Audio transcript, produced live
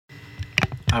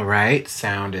All right,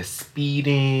 sound is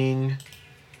speeding.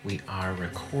 We are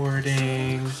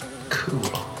recording. Cool.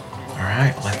 All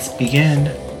right, let's begin.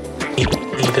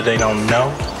 Either they don't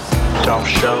know, don't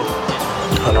show,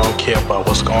 or don't care about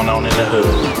what's going on in the hood.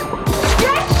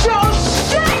 Get your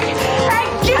shit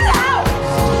and get out!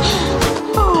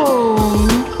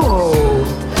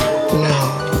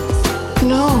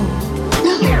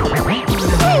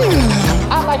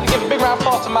 I'd like to give a big round of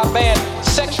applause to my band,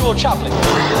 Sexual Chocolate.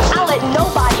 I'll let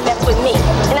nobody mess with me,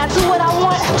 and I do what I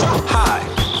want. Hi,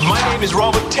 my name is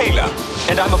Robert Taylor,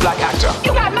 and I'm a black actor.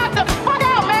 You got knocked the fuck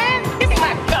out, man! Give me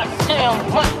my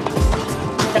goddamn money.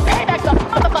 The payback's a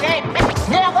motherfucker ain't bitch,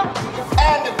 never.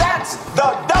 And that's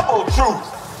the double truth,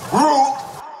 Ruth.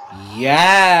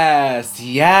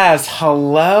 Yes.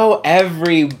 Hello,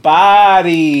 everybody.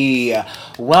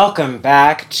 Welcome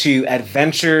back to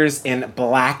Adventures in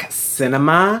Black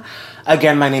Cinema.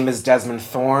 Again, my name is Desmond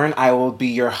Thorne. I will be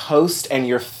your host and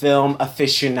your film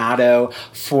aficionado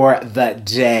for the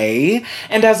day.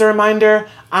 And as a reminder,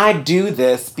 I do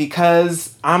this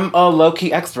because I'm a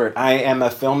low-key expert. I am a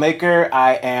filmmaker,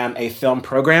 I am a film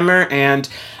programmer, and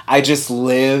I just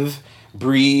live,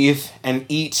 breathe, and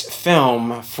eat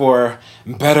film for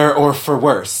better or for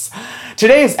worse.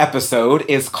 Today's episode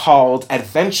is called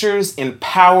Adventures in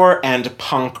Power and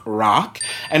Punk Rock,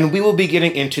 and we will be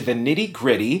getting into the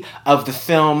nitty-gritty of the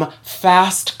film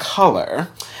Fast Color.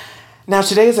 Now,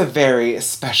 today is a very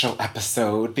special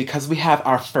episode because we have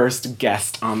our first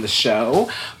guest on the show.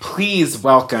 Please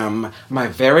welcome my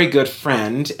very good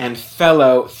friend and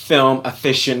fellow film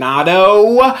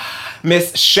aficionado,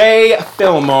 Miss Shay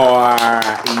Fillmore.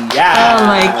 Yeah. Oh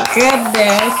my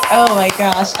goodness. Oh my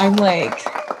gosh. I'm like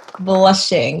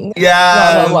blushing.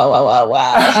 Yeah. Wow.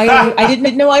 I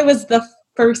didn't know I was the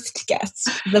first guest.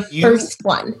 First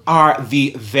one. Are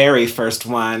the very first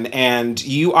one, and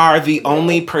you are the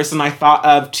only person I thought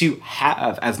of to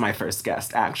have as my first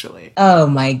guest, actually. Oh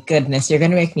my goodness. You're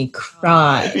going to make me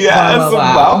cry. Yes,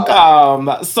 Wow.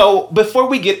 welcome. So before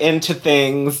we get into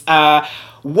things,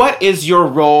 what is your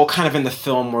role kind of in the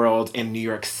film world in New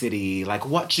York City? Like,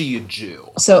 what do you do?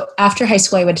 So after high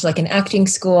school, I went to like an acting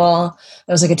school.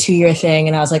 It was like a 2-year thing.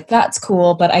 And I was like, that's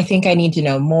cool, but I think I need to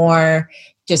know more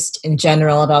just in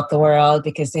general about the world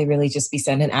because they really just be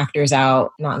sending actors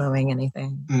out not knowing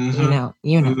anything. Mm-hmm.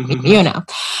 You know.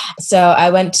 So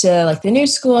I went to like the new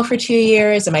school for 2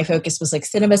 years and my focus was like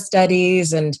cinema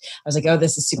studies. And I was like, oh,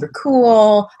 this is super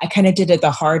cool. I kind of did it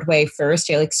the hard way first.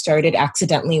 I like started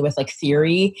accidentally with like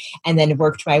theory and then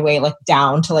worked my way like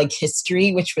down to like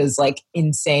history, which was like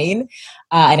insane.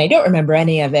 And I don't remember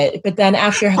any of it. But then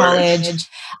after college,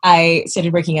 I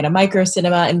started working at a micro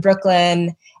cinema in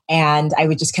Brooklyn. And I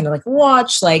would just kind of like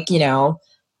watch like, you know,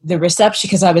 the reception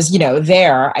because I was, you know,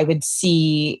 there. I would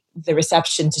see the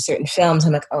reception to certain films.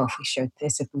 I'm like, oh, if we showed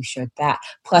this, if we showed that.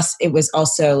 Plus, it was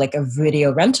also like a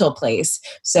video rental place.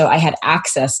 So I had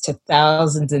access to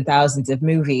thousands and thousands of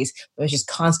movies. I was just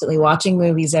constantly watching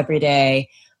movies every day.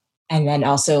 And then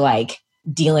also like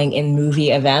dealing in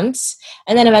movie events.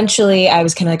 And then eventually I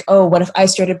was kind of like, oh, what if I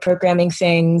started programming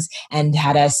things and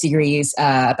had a series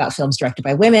about films directed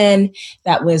by women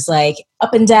that was like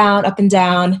up and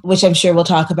down, which I'm sure we'll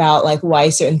talk about like why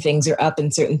certain things are up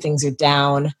and certain things are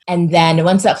down. And then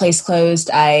once that place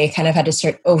closed, I kind of had to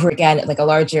start over again at like a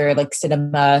larger like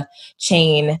cinema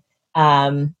chain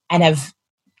and have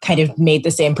kind of made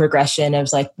the same progression of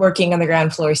like working on the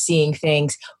ground floor, seeing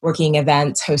things, working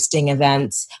events, hosting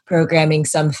events, programming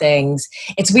some things.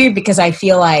 It's weird because I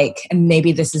feel like, and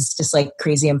maybe this is just like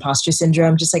crazy imposter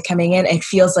syndrome, just like coming in, it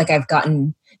feels like I've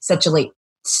gotten such a late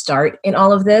start in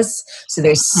all of this. So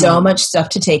there's so much stuff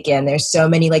to take in. There's so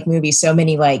many like movies, so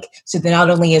many like, so then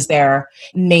not only is there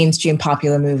mainstream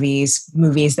popular movies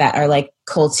that are like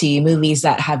culty, movies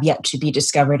that have yet to be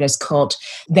discovered as cult,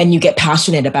 then you get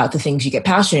passionate about the things you get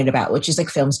passionate about, which is like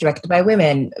films directed by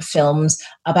women, films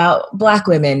about Black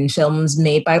women, films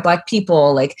made by Black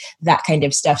people, like that kind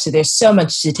of stuff. So there's so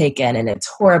much to take in and it's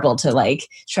horrible to like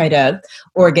try to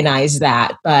organize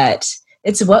that, but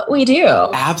it's what we do.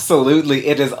 Absolutely.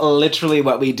 It is literally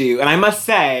what we do. And I must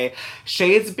say,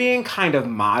 Shay's being kind of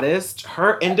modest.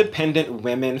 Her independent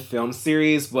women film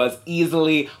series was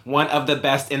easily one of the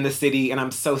best in the city. And I'm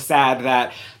so sad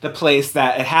that the place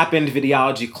that it happened,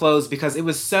 Videology, closed because it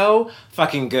was so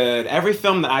fucking good. Every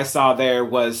film that I saw there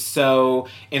was so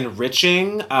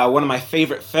enriching. One of my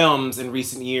favorite films in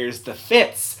recent years, The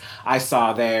Fits, I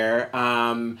saw there.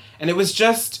 And it was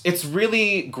just, it's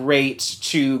really great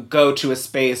to go to a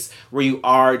space where you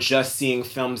are just seeing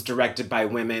films directed by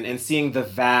women and seeing the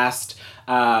vast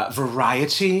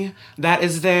variety that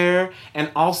is there.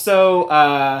 And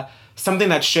also something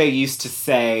that Shay used to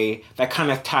say that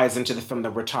kind of ties into the film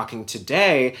that we're talking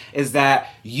today is that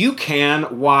you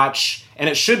can watch, and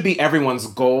it should be everyone's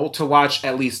goal to watch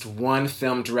at least one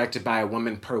film directed by a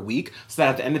woman per week, so that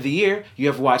at the end of the year, you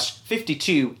have watched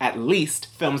 52, at least,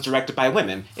 films directed by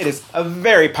women. It is a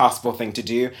very possible thing to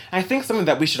do, and I think something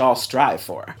that we should all strive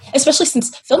for. Especially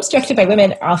since films directed by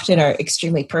women often are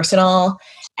extremely personal,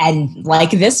 and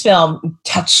like this film,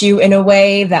 touch you in a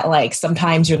way that like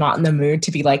sometimes you're not in the mood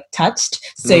to be like touched.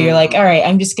 So you're like, all right,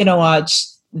 I'm just going to watch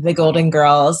The Golden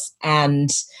Girls and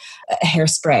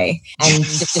Hairspray and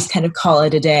just kind of call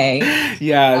it a day.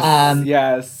 Yes,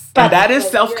 yes. But that is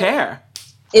self-care.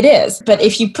 It is. But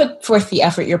if you put forth the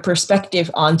effort, your perspective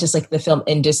on just like the film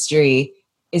industry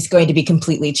is going to be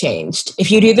completely changed. If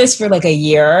you do this for like a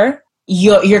year,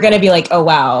 you're going to be like, oh,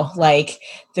 wow, like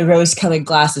the rose-colored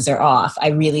glasses are off. I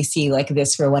really see like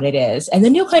this for what it is. And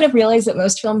then you'll kind of realize that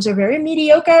most films are very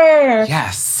mediocre.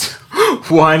 Yes,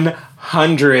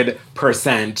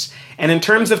 100%. And in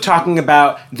terms of talking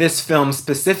about this film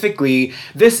specifically,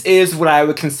 this is what I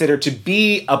would consider to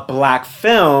be a Black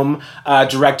film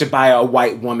directed by a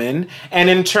white woman. And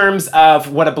in terms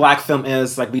of what a Black film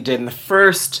is, like we did in the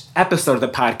first episode of the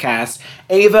podcast,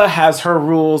 Ava has her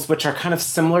rules, which are kind of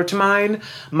similar to mine.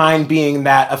 Mine being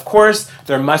that, of course,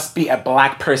 there must be a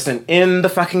Black person in the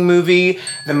fucking movie.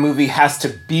 The movie has to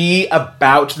be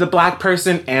about the Black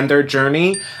person and their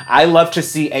journey. I love to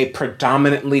see a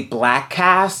predominantly Black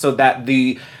cast so that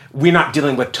we're not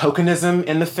dealing with tokenism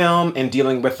in the film and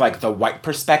dealing with like the white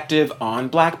perspective on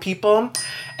Black people.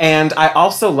 And I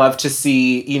also love to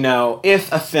see, you know,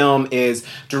 if a film is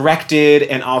directed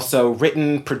and also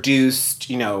written,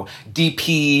 produced, you know,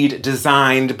 DP'd,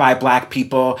 designed by Black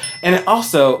people, and it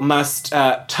also must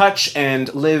touch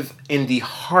and live in the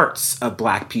hearts of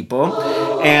Black people.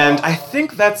 And I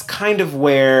think that's kind of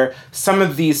where some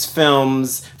of these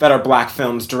films that are Black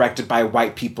films directed by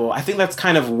white people, I think that's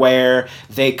kind of where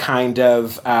they kind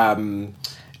of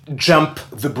jump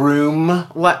the broom,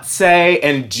 let's say,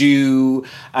 and do,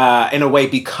 in a way,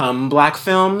 become Black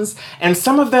films. And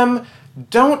some of them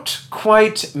don't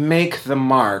quite make the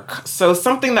mark. So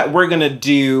something that we're gonna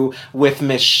do with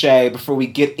Miss Shay before we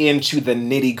get into the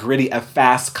nitty-gritty of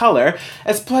Fast Color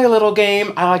is play a little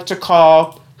game I like to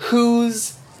call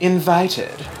Who's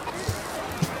Invited?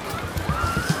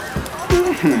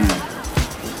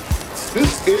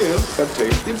 This is a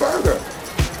tasty burger.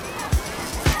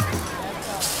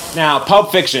 Now,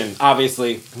 Pulp Fiction,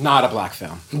 obviously not a Black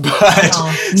film, but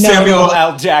Samuel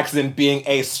L. Jackson being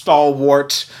a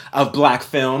stalwart of Black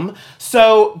film.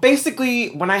 So basically,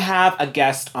 when I have a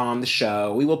guest on the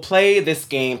show, we will play this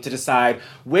game to decide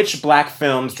which Black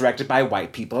films directed by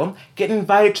white people get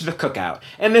invited to the cookout.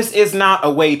 And this is not a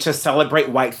way to celebrate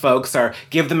white folks or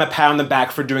give them a pat on the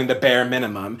back for doing the bare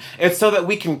minimum. It's so that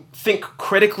we can think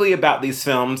critically about these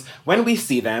films when we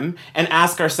see them and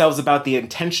ask ourselves about the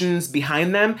intentions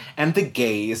behind them and the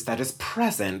gaze that is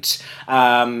present.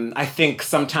 I think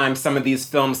sometimes some of these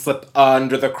films slip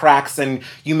under the cracks and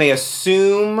you may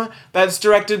assume that it's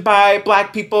directed by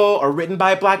Black people or written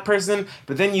by a Black person,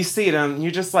 but then you see it and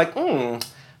you're just like,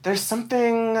 there's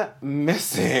something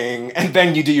missing. And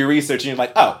then you do your research and you're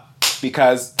like, oh,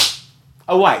 because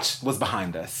a white was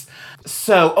behind this.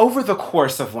 So, over the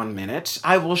course of 1 minute,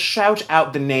 I will shout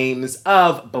out the names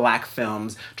of Black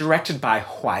films directed by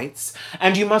whites,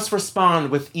 and you must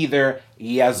respond with either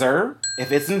yeser,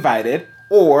 if it's invited,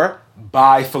 or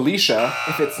by Felicia,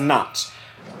 if it's not.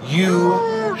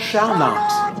 You shall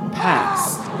not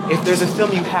pass. If there's a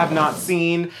film you have not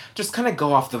seen, just kind of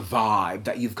go off the vibe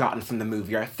that you've gotten from the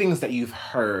movie or things that you've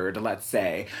heard, let's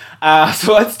say.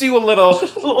 So let's do a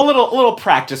little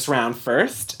practice round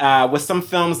first with some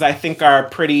films that I think are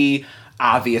pretty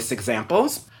obvious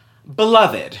examples.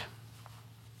 Beloved.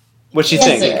 What you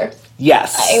think? Sir.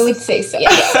 Yes. I would say so.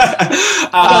 Yes.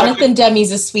 Jonathan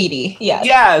Demme's a sweetie. Yes.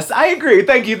 Yes, I agree.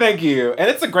 Thank you. And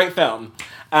it's a great film.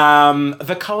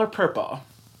 The Color Purple.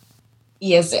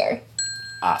 Yes, sir.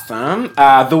 Awesome.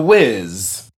 The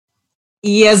Wiz.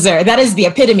 Yes, sir. That is the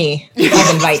epitome of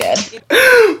invited.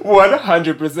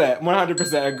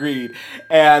 100% agreed.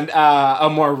 And a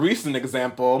more recent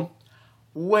example,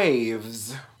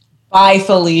 Waves. Bye,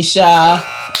 Felicia.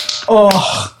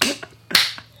 Oh.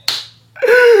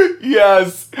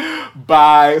 Yes,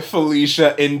 by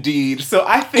Felicia, indeed. So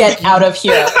I think get out of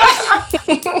here.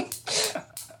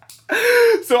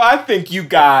 So I think you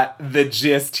got the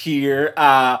gist here.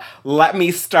 Let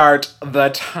me start the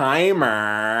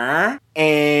timer.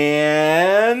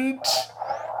 And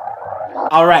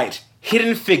all right,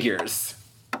 Hidden Figures.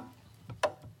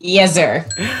 Yes, sir.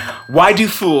 Why Do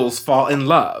Fools Fall in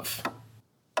Love?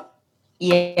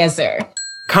 Yes, sir.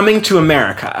 Coming to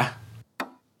America.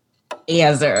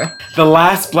 Yes, sir. The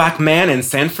Last Black Man in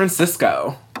San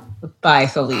Francisco. By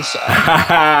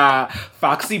Felicia.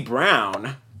 Foxy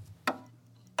Brown.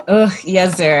 Ugh,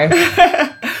 yes, sir.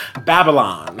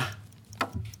 Babylon.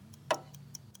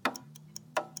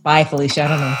 By Felicia. I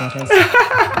don't know what that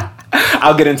is.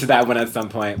 I'll get into that one at some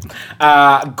point.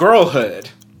 Girlhood.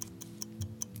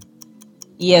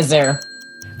 Yes, sir.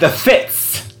 The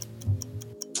Fits.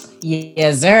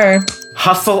 Yes, sir.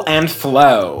 Hustle and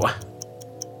Flow.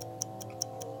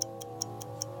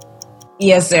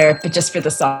 Yes, sir. But just for the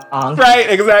song. Right,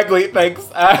 exactly. Thanks.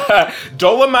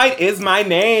 Dolomite Is My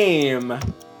Name.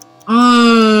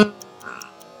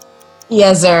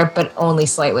 Yes, sir. But only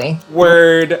slightly.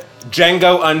 Word.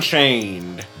 Django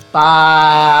Unchained.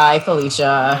 By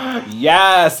Felicia.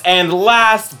 Yes. And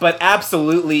last but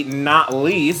absolutely not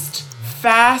least,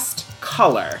 Fast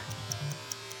Color.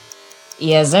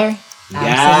 Yes, sir.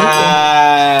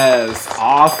 Yes.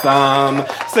 Awesome.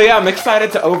 So yeah, I'm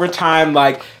excited to over time,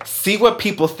 see what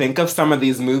people think of some of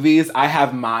these movies. I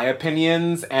have my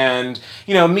opinions, and,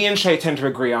 me and Shay tend to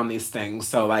agree on these things.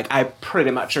 So, I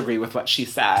pretty much agree with what she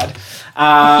said.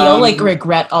 I feel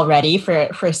regret already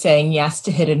for saying yes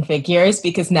to Hidden Figures,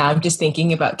 because now I'm just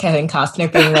thinking about Kevin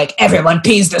Costner being everyone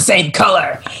pees the same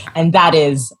color. And that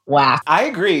is whack. I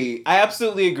agree. I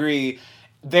absolutely agree.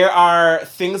 There are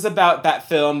things about that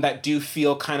film that do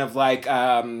feel kind of like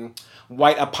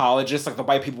white apologists. The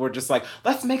white people were just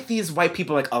let's make these white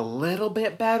people a little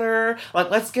bit better.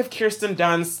 Let's give Kirsten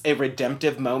Dunst a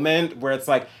redemptive moment where it's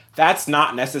that's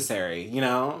not necessary,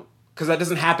 because that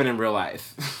doesn't happen in real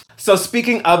life. So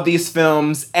speaking of these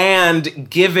films and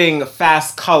giving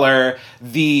Fast Color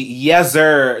the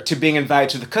yeser to being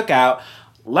invited to the cookout,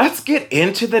 let's get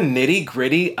into the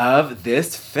nitty-gritty of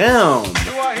this film.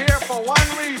 You are here for one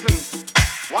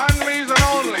reason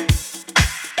only.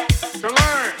 To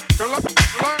learn.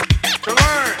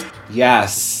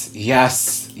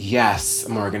 Yes,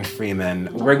 Morgan Freeman.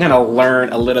 We're gonna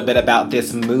learn a little bit about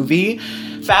this movie.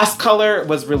 Fast Color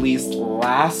was released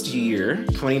last year,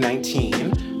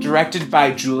 2019, directed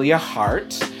by Julia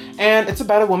Hart, and it's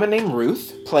about a woman named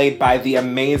Ruth, played by the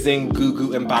amazing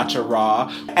Gugu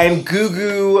Mbatha-Raw. And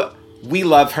Gugu, we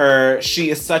love her. She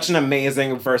is such an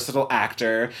amazing, versatile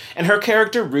actor. And her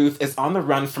character, Ruth, is on the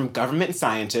run from government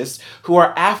scientists who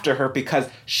are after her because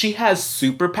she has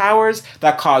superpowers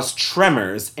that cause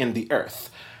tremors in the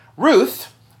earth.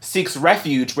 Ruth seeks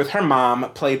refuge with her mom,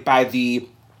 played by the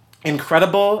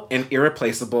incredible and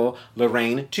irreplaceable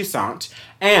Lorraine Toussaint,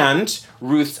 and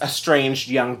Ruth's estranged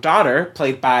young daughter,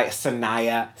 played by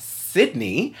Sanaya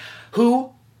Sidney,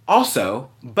 who also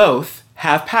both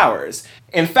have powers.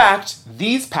 In fact,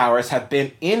 these powers have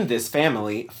been in this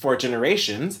family for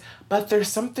generations, but there's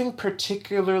something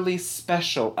particularly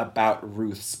special about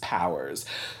Ruth's powers.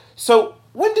 So,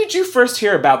 when did you first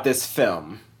hear about this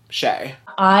film, Shay?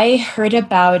 I heard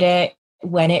about it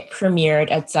when it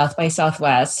premiered at South by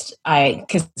Southwest.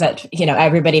 Because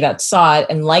everybody that saw it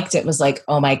and liked it was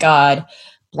oh my God,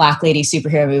 Black lady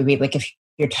superhero movie. If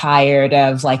you're tired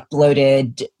of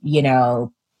bloated,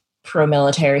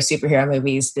 pro-military superhero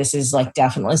movies, this is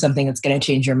definitely something that's going to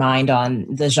change your mind on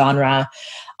the genre.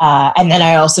 And then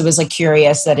I also was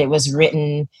curious that it was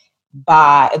written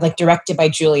by, directed by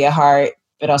Julia Hart,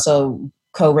 but also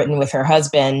co-written with her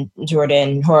husband,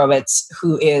 Jordan Horowitz,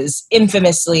 who is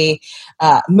infamously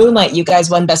Moonlight. You guys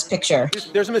won Best Picture.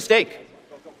 There's a mistake.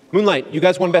 Moonlight, you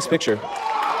guys won Best Picture.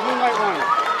 Moonlight won.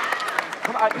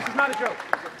 Come on, this is not a joke.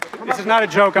 This is not a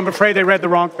joke. I'm afraid they read the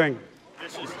wrong thing.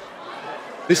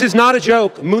 This is not a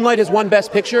joke. Moonlight has won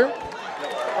Best Picture.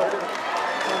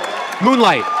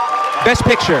 Moonlight, Best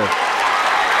Picture.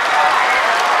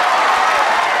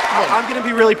 I'm going to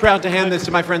be really proud to hand this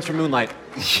to my friends from Moonlight.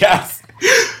 Yes.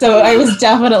 So I was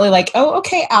definitely oh,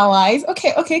 okay, allies.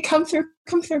 Okay, come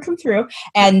through.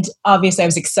 And obviously I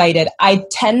was excited.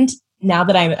 Now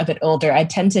that I'm a bit older, I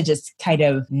tend to just kind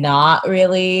of not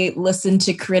really listen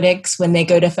to critics when they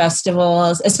go to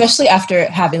festivals, especially after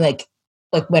having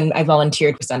when I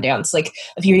volunteered for Sundance,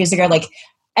 a few years ago,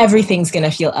 everything's going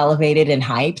to feel elevated and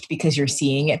hyped because you're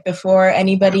seeing it before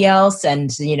anybody else.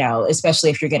 And, especially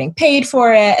if you're getting paid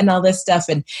for it and all this stuff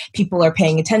and people are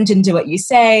paying attention to what you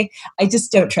say, I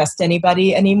just don't trust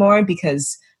anybody anymore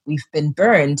because we've been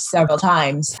burned several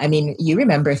times. I mean, you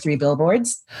remember 3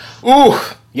 Billboards? Ooh,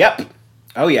 yep.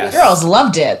 Oh, yes. The girls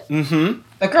loved it. Mm-hmm.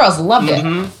 The girls loved it.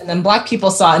 And then Black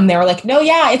people saw it and they were no,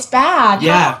 yeah, it's bad.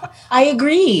 Yeah. I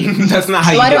agree. That's not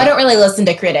how I don't really listen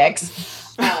to critics.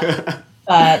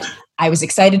 But I was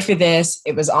excited for this.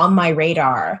 It was on my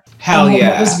radar. Hell and yeah.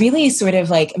 What was really sort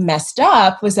of like messed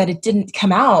up was that it didn't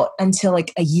come out until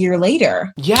like a year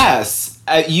later. Yes.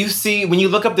 You see, when you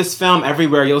look up this film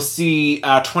everywhere, you'll see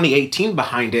 2018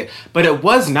 behind it, but it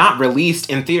was not released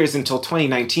in theaters until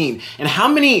 2019. And how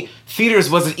many theaters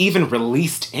was it even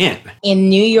released in? In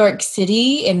New York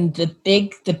City, in the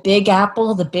Big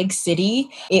Apple, the big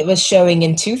city, it was showing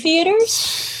in 2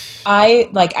 theaters. I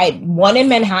one in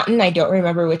Manhattan, I don't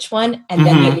remember which one, and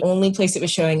then the only place it was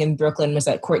showing in Brooklyn was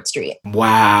at Court Street.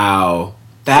 Wow.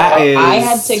 I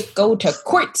had to go to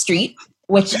Court Street,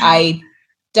 which I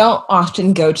don't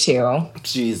often go to.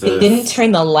 Jesus. They didn't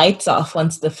turn the lights off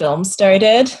once the film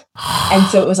started. And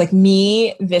so it was like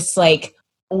me, this like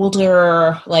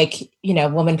older, like, you know,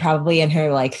 woman probably in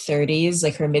her like 30s,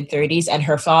 like her mid 30s, and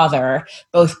her father,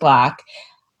 both Black.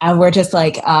 And we're just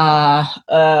like, so I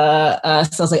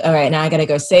was like, all right, now I got to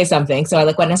go say something. So I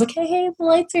like went and I was like, hey, the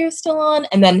lights are still on.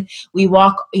 And then we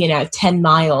walk, 10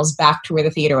 miles back to where the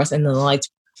theater was, and then the lights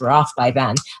were off by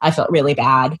then. I felt really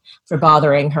bad for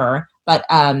bothering her. But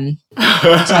so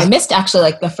I missed actually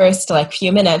like the first like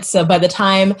few minutes. So by the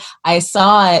time I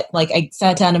saw it, like I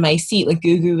sat down in my seat, like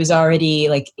Gugu was already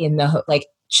like in the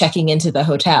checking into the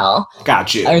hotel.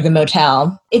 Got you. Or the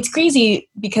motel. It's crazy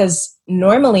because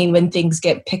normally when things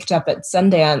get picked up at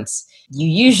Sundance, you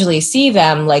usually see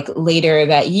them like later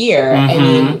that year. I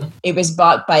mean, it was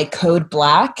bought by Code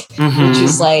Black, which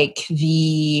is like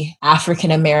the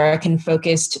African-American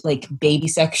focused like baby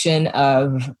section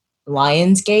of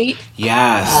Lionsgate.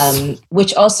 Yes.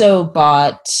 Which also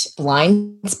bought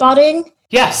Blind Spotting.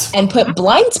 Yes. And put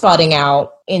Blind Spotting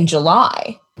out in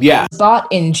July. Yeah.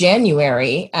 Bought in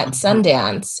January at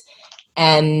Sundance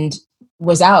and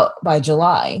was out by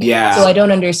July. Yeah. So I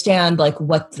don't understand like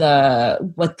what the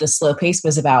slow pace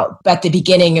was about. But at the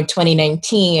beginning of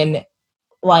 2019,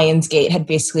 Lionsgate had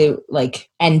basically like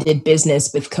ended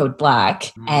business with Code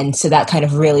Black. And so that kind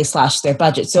of really slashed their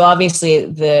budget. So obviously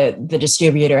the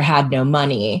distributor had no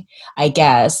money, I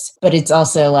guess. But it's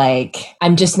also like,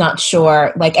 I'm just not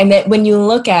sure. Like, and then when you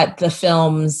look at the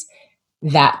films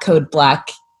that Code Black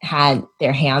had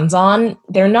their hands on,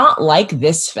 they're not like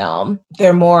this film.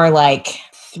 They're more like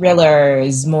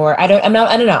thrillers, more I don't know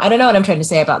what I'm trying to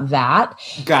say about that.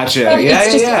 Gotcha. But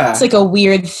Yeah. It's like a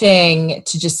weird thing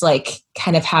to just like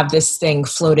kind of have this thing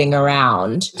floating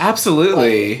around.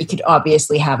 Absolutely. Like, it could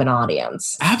obviously have an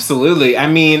audience. Absolutely. I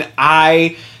mean,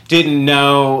 I didn't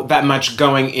know that much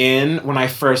going in when I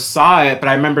first saw it, but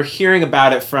I remember hearing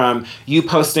about it from you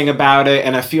posting about it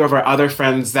and a few of our other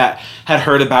friends that had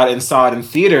heard about it and saw it in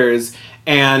theaters.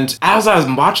 And as I was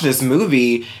watching this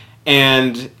movie,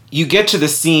 and you get to the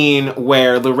scene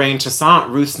where Lorraine Toussaint,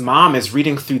 Ruth's mom, is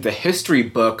reading through the history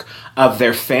book of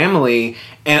their family,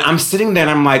 and I'm sitting there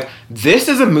and I'm like, this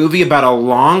is a movie about a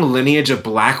long lineage of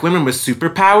Black women with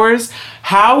superpowers.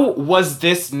 How was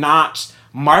this not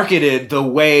marketed the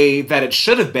way that it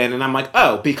should have been? And I'm like,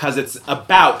 oh, because it's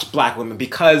about Black women,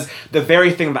 because the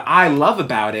very thing that I love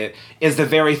about it is the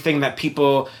very thing that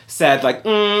people said, like,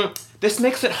 this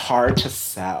makes it hard to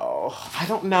sell. I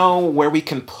don't know where we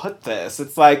can put this.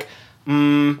 It's like,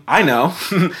 I know.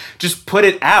 Just put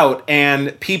it out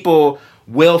and people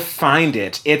will find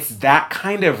it. It's that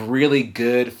kind of really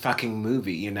good fucking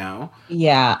movie, you know?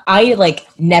 Yeah. I like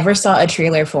never saw a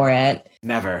trailer for it.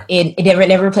 Never. It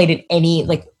never played in any,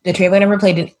 like the trailer never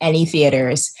played in any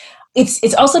theaters.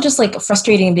 It's also just like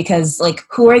frustrating because like,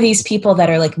 who are these people that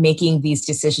are like making these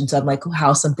decisions on like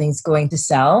how something's going to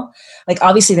sell? Like,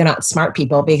 obviously they're not smart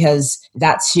people because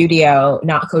that studio,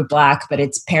 not Code Black, but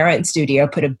its parent studio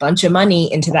put a bunch of money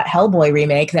into that Hellboy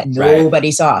remake that nobody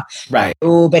saw. Right.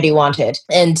 Nobody wanted.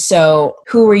 And so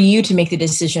who are you to make the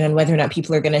decision on whether or not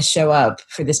people are going to show up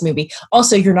for this movie?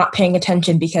 Also, you're not paying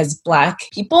attention because Black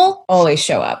people always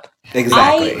show up.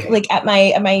 Exactly. I like at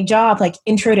my job, like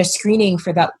intro to screening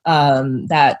for that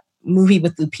that movie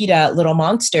with Lupita, Little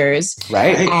Monsters.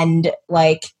 Right. And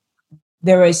like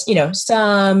there was,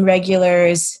 some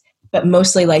regulars, but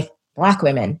mostly like Black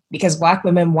women, because Black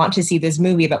women want to see this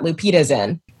movie that Lupita's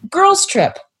in. Girls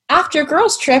Trip. After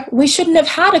Girls Trip, we shouldn't have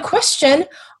had a question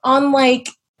on like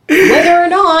whether or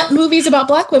not movies about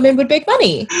Black women would make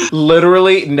money.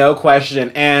 Literally, no question.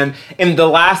 And in the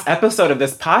last episode of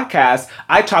this podcast,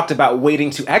 I talked about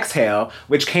Waiting to Exhale,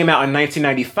 which came out in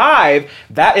 1995.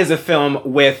 That is a film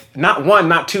with not one,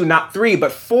 not two, not three,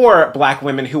 but 4 Black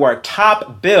women who are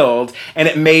top billed, and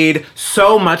it made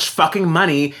so much fucking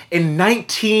money in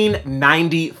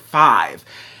 1995.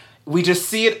 We just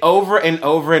see it over and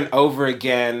over and over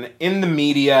again in the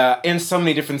media, in so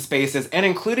many different spaces, and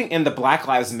including in the Black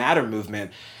Lives Matter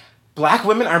movement. Black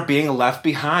women are being left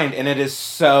behind, and it is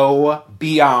so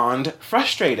beyond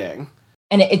frustrating.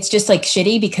 And it's just like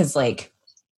shitty because like,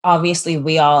 obviously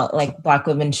we all like Black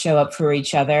women show up for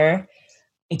each other.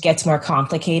 It gets more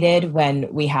complicated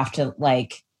when we have to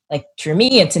like for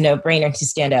me, it's a no-brainer to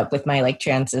stand up with my like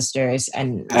trans sisters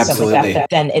and stuff like that.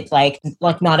 Then it's like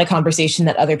not a conversation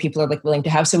that other people are like willing to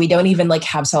have. So we don't even like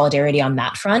have solidarity on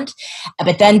that front.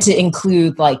 But then to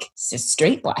include like cis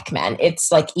straight Black men,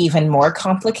 it's like even more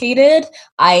complicated.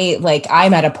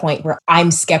 I'm at a point where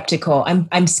I'm skeptical.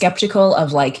 I'm skeptical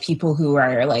of like people who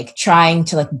are like trying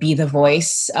to like be the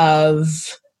voice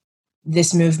of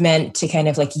this movement, to kind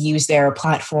of like use their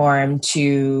platform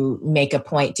to make a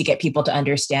point to get people to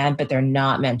understand, but they're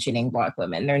not mentioning Black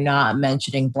women. They're not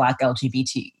mentioning Black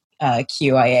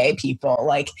LGBTQIA people.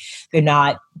 Like they're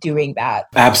not doing that.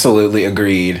 Absolutely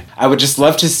agreed. I would just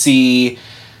love to see,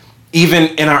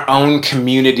 even in our own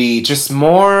community, just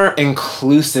more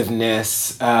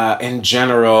inclusiveness in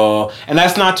general. And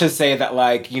that's not to say that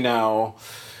like, you know,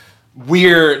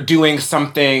 we're doing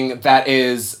something that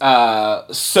is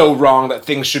so wrong that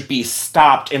things should be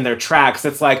stopped in their tracks.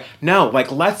 It's like, no, like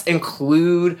let's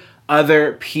include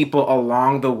other people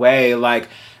along the way. Like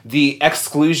the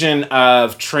exclusion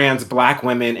of trans Black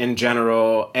women in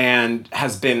general and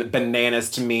has been bananas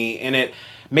to me. And it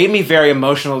made me very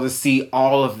emotional to see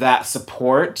all of that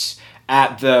support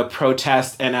at the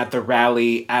protest and at the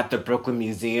rally at the Brooklyn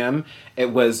Museum.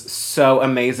 It was so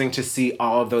amazing to see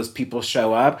all of those people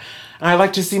show up. And I'd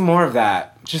like to see more of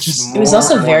that. Just it was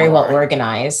also very well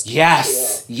organized.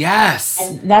 Yes.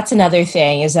 And that's another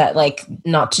thing, is that like,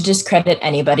 not to discredit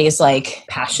anybody's like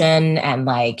passion and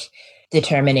like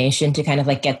determination to kind of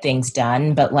like get things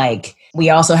done, but like we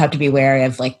also have to be wary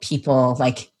of like people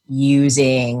like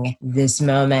using this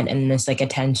moment and this like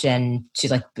attention to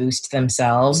like boost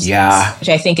themselves. Yeah. Which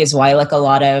I think is why like a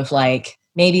lot of like,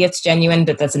 maybe it's genuine,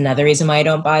 but that's another reason why I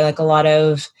don't buy like a lot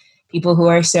of people who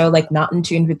are so like not in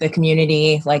tune with the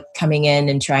community, like coming in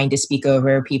and trying to speak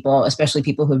over people, especially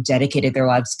people who've dedicated their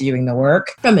lives to doing the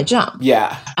work from a jump.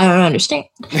 Yeah. I don't understand.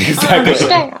 Exactly.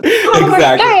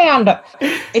 Understand.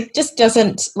 It just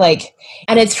doesn't like,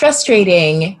 and it's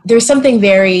frustrating. There's something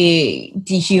very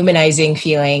dehumanizing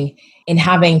feeling in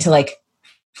having to like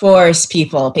force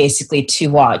people basically to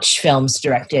watch films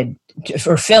directed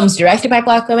by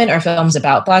Black women or films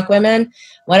about Black women.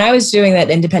 When I was doing that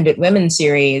independent women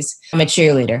series, I'm a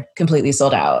cheerleader, completely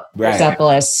sold out. Right.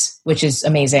 Zeppelin, which is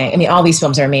amazing. I mean, all these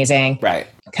films are amazing. Right.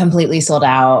 Completely sold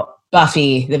out.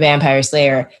 Buffy, the Vampire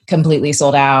Slayer, completely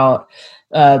sold out.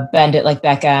 Bend It Like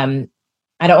Beckham.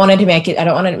 I don't want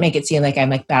to make it seem like I'm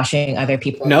like bashing other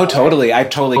people. No, totally. I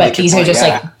totally but get your these point. are just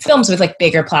like films with like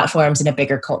bigger platforms and a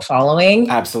bigger cult following.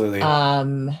 Absolutely.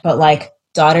 But like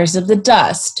Daughters of the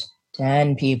Dust,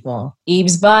 10 people.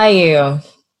 Eve's Bayou,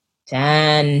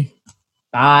 10,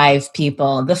 5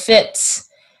 people. The Fits,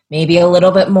 maybe a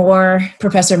little bit more.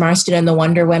 Professor Marston and the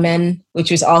Wonder Women,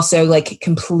 which was also like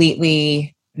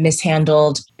completely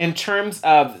mishandled. In terms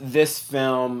of this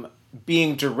film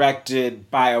being directed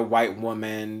by a white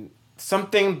woman,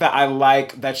 something that I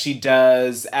like that she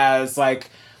does as like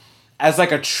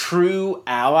a true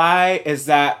ally is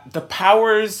that the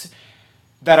powers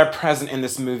that are present in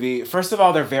this movie, first of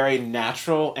all, they're very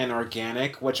natural and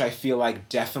organic, which I feel like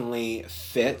definitely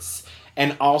fits.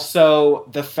 And also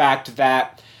the fact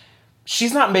that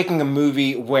she's not making a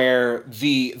movie where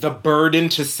the burden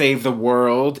to save the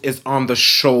world is on the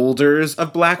shoulders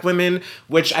of Black women,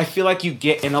 which I feel like you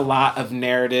get in a lot of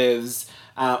narratives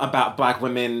about Black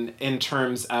women in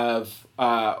terms of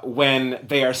when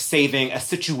they are saving a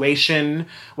situation,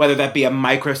 whether that be a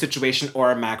micro situation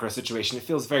or a macro situation. It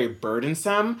feels very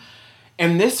burdensome.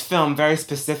 In this film, very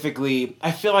specifically,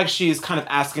 I feel like she's kind of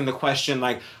asking the question,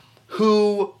 like,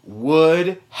 who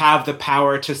would have the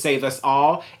power to save us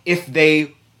all if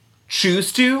they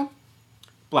choose to?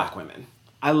 Black women.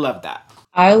 I love that.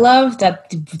 I love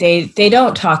that they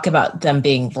don't talk about them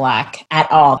being Black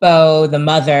at all. Bo, the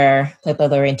mother, played by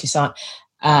Lorraine Toussaint,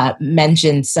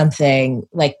 mentioned something,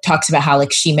 like talks about how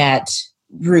like she met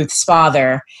Ruth's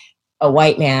father, a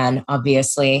white man,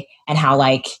 obviously, and how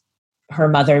like her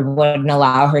mother wouldn't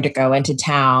allow her to go into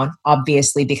town,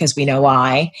 obviously, because we know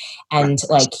why. And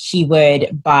like he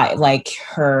would buy, like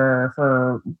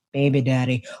her baby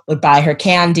daddy would buy her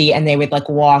candy, and they would like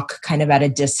walk kind of at a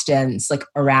distance, like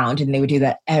around, and they would do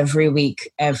that every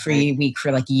week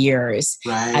for like years,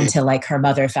 until like her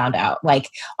mother found out. Like,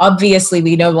 obviously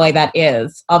we know why that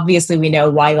is. Obviously we know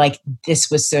why like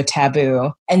this was so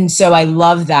taboo. And so I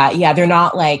love that. Yeah, they're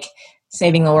not like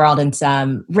saving the world in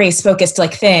some race-focused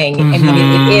like thing.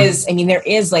 Mm-hmm. I mean, there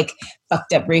is like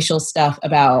fucked up racial stuff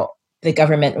about the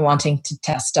government wanting to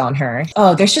test on her.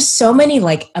 Oh, there's just so many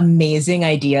like amazing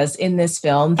ideas in this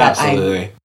film that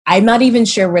I'm not even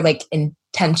sure were like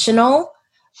intentional,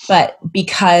 but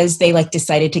because they like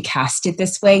decided to cast it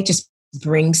this way, just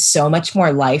brings so much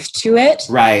more life to it.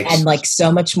 Right. And like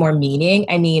so much more meaning.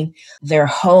 I mean, their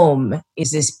home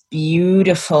is this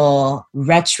beautiful,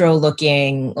 retro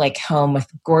looking like home with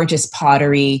gorgeous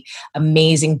pottery,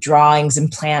 amazing drawings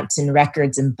and plants and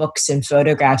records and books and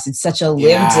photographs. It's such a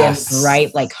lived in,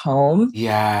 bright like home.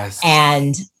 Yes.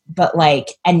 And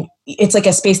it's like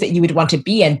a space that you would want to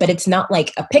be in, but it's not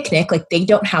like a picnic. Like they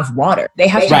don't have water. They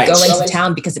have to go into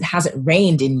town because it hasn't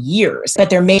rained in years, but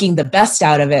they're making the best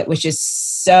out of it, which is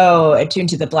so attuned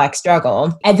to the Black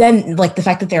struggle. And then like the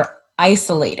fact that they're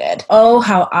isolated. Oh,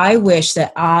 how I wish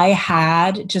that I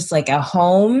had just like a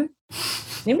home,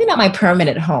 maybe not my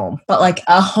permanent home, but like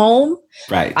a home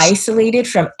isolated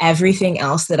from everything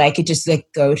else that I could just like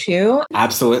go to.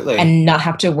 Absolutely. And not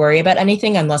have to worry about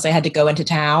anything unless I had to go into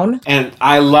town. And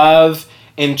I love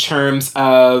in terms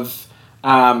of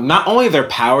not only their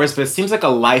powers, but it seems like a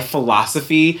life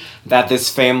philosophy that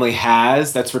this family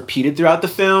has that's repeated throughout the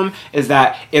film is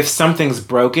that if something's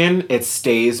broken, it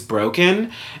stays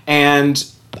broken. And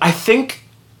I think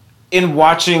in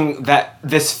watching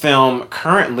this film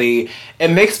currently, it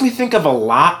makes me think of a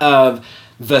lot of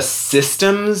the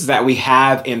systems that we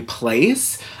have in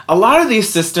place. A lot of these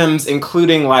systems,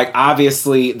 including like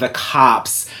obviously the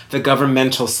cops, the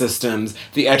governmental systems,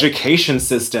 the education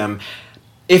system,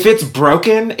 if it's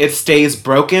broken, it stays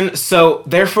broken. So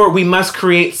therefore we must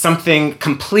create something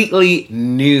completely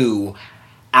new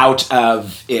out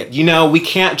of it. You know, we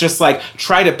can't just like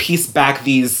try to piece back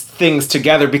these things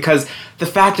together because the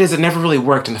fact is it never really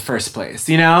worked in the first place,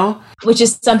 you know? Which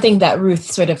is something that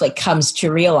Ruth sort of like comes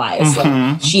to realize.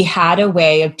 Mm-hmm. Like, she had a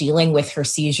way of dealing with her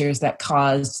seizures that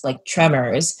caused like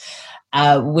tremors,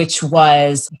 which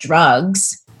was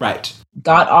drugs. Right.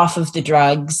 Got off of the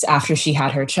drugs after she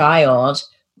had her child,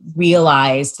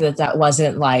 realized that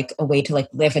wasn't like a way to like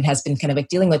live and has been kind of like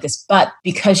dealing with this. But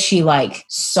because she like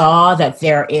saw that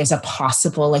there is a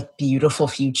possible like beautiful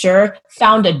future,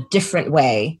 found a different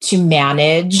way to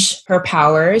manage her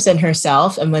powers and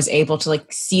herself and was able to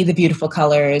like see the beautiful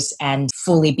colors and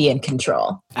fully be in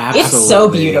control. Absolutely. It's so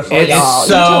beautiful, y'all.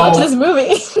 So, you should watch this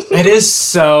movie. It is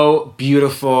so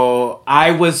beautiful. I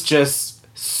was just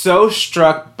so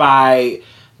struck by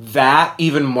that,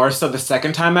 even more so the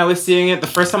second time I was seeing it. The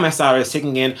first time I saw it, I was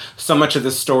taking in so much of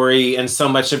the story and so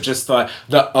much of just the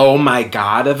oh my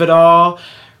God of it all.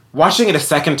 Watching it a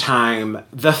second time,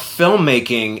 the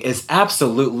filmmaking is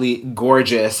absolutely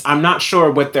gorgeous. I'm not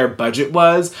sure what their budget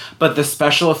was, but the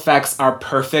special effects are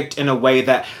perfect in a way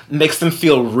that makes them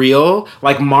feel real.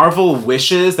 Like Marvel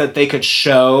wishes that they could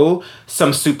show some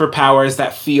superpowers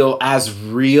that feel as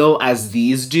real as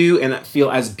these do and that feel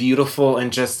as beautiful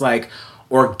and just like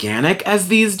organic as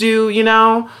these do, you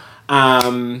know?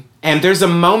 And there's a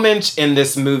moment in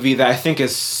this movie that I think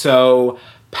is so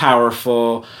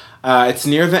powerful. It's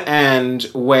near the end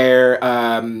where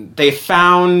they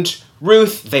found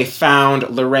Ruth, they found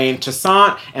Lorraine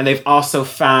Toussaint, and they've also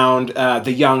found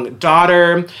the young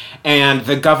daughter, and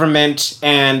the government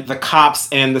and the cops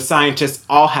and the scientists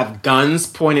all have guns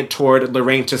pointed toward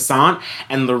Lorraine Toussaint,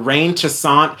 and Lorraine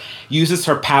Toussaint uses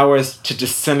her powers to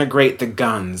disintegrate the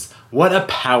guns. What a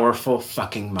powerful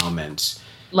fucking moment.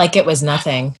 Like it was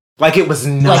nothing. Like it was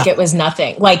nothing. Like it was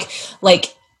nothing. Like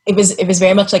it was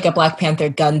very much like a Black Panther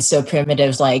gun so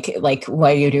primitive, like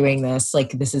why are you doing this?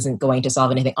 Like this isn't going to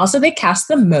solve anything. Also, they cast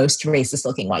the most racist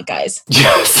looking white guys.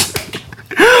 Yes.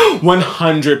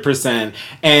 100%.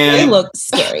 And they look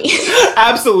scary.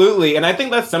 Absolutely. And I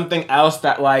think that's something else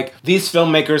that like these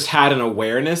filmmakers had an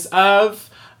awareness of,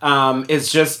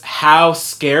 is just how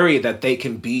scary that they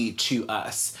can be to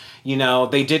us. You know,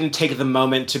 they didn't take the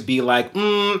moment to be like,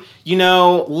 you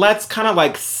know, let's kind of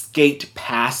like skate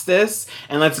past this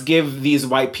and let's give these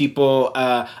white people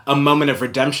a moment of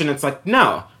redemption. It's like,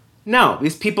 no,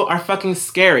 these people are fucking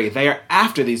scary. They are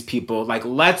after these people. Like,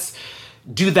 let's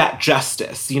do that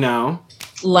justice, you know?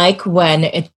 Like when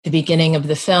at the beginning of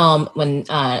the film, when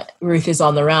Ruth is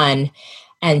on the run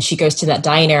and she goes to that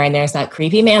diner and there's that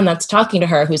creepy man that's talking to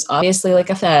her who's obviously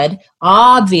like a Fed,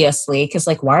 obviously, because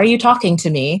like, why are you talking to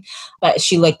me? But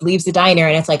she like leaves the diner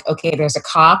and it's like, okay, there's a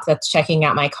cop that's checking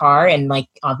out my car and like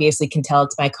obviously can tell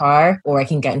it's my car, or I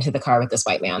can get into the car with this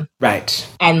white man. Right.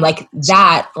 And like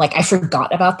that, like I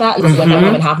forgot about that. Like, when that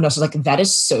moment happened, I was like, that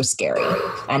is so scary.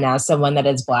 And as someone that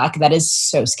is Black, that is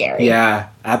so scary. Yeah,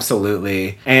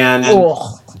 absolutely. And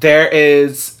There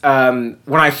is, when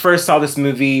I first saw this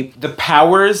movie, the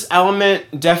powers element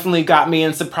definitely got me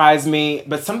and surprised me,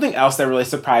 but something else that really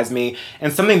surprised me,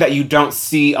 and something that you don't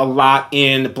see a lot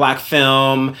in Black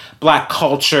film, Black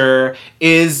culture,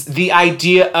 is the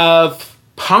idea of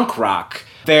punk rock.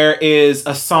 There is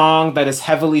a song that is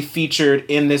heavily featured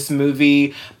in this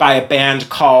movie by a band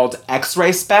called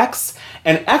X-Ray Spex,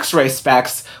 and X-Ray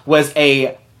Spex was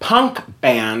a punk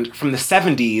band from the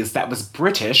 70s that was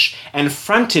British and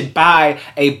fronted by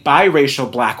a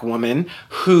biracial Black woman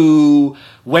who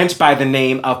went by the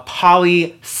name of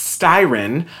Polly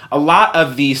Styron. A lot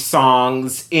of these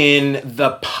songs in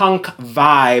the punk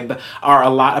vibe are a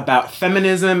lot about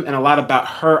feminism and a lot about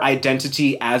her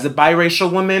identity as a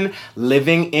biracial woman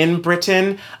living in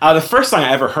Britain. The first song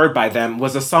I ever heard by them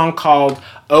was a song called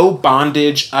Oh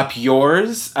Bondage Up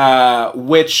Yours,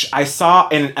 which I saw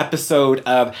in an episode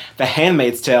of The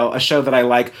Handmaid's Tale, a show that I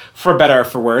like for better or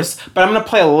for worse. But I'm going to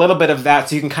play a little bit of that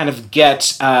so you can kind of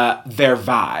get their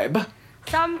vibe.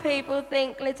 Some people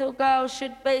think little girls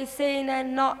should be seen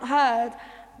and not heard,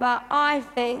 but I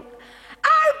think,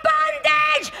 oh,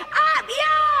 bondage up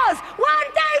yours! 1,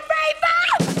 2, 3,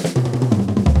 4!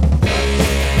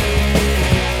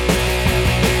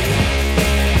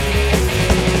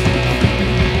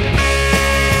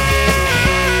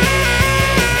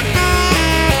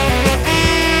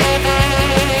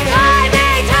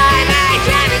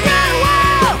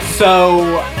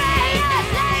 So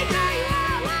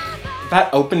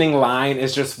that opening line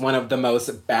is just one of the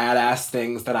most badass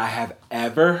things that I have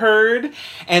ever heard.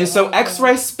 And so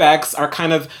X-Ray Spex are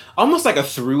kind of almost like a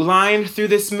through line through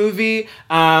this movie.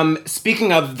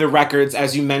 Speaking of the records,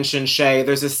 as you mentioned, Shay,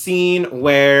 there's a scene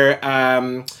where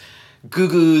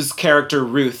Gugu's character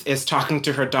Ruth is talking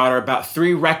to her daughter about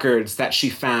 3 records that she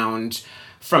found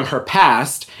from her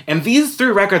past. And these 3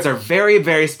 records are very,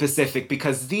 very specific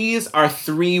because these are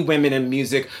 3 women in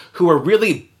music who are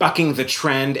really bucking the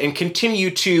trend and continue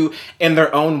to, in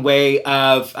their own way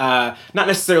of not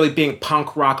necessarily being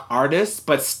punk rock artists,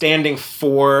 but standing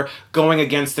for going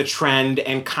against the trend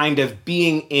and kind of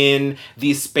being in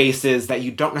these spaces that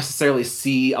you don't necessarily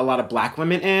see a lot of Black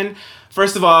women in.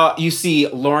 First of all, you see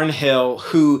Lauryn Hill,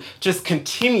 who just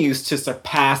continues to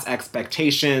surpass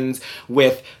expectations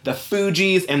with the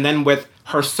Fugees and then with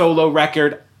her solo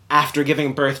record after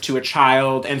giving birth to a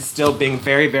child and still being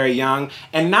very, very young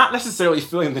and not necessarily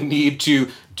feeling the need to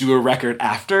do a record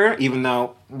after, even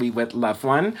though we would love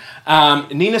one.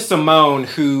 Nina Simone,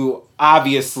 who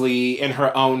obviously in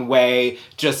her own way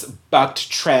just bucked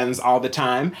trends all the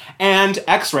time, and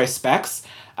X-Ray Spex.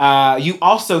 You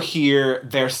also hear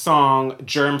their song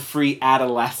Germ-Free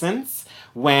Adolescence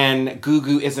when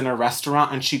Gugu is in a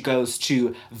restaurant and she goes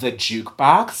to the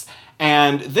jukebox.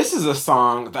 And this is a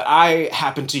song that I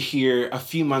happened to hear a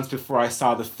few months before I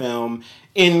saw the film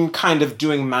in kind of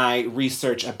doing my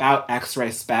research about X-Ray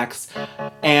Spex.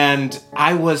 And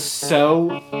I was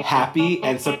so happy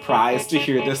and surprised to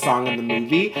hear this song in the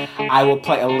movie. I will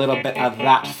play a little bit of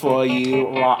that for you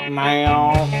right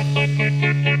now.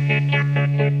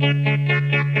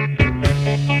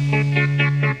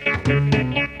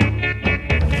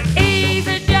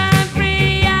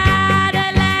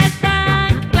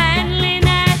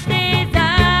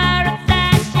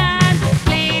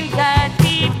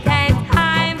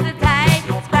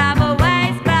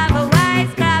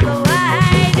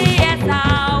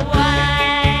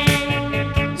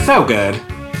 So good.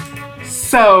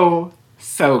 So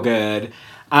good.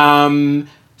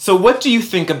 So what do you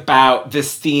think about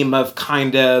this theme of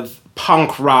kind of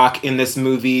punk rock in this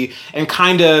movie and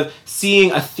kind of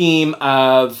seeing a theme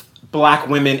of Black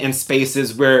women in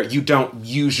spaces where you don't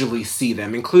usually see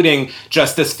them, including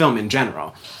just this film in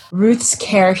general? Ruth's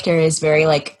character is very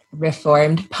like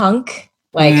reformed punk.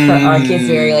 Like her arc is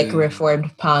very like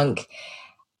reformed punk.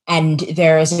 And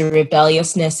there is a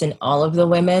rebelliousness in all of the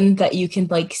women that you can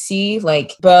like see,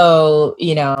 like Bo,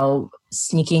 you know,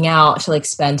 sneaking out to like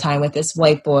spend time with this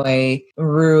white boy,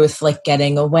 Ruth like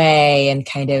getting away and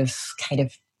kind of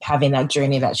having that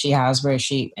journey that she has where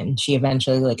she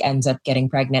eventually like ends up getting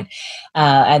pregnant.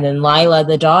 And then Lila,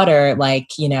 the daughter, like,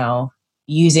 you know,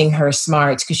 using her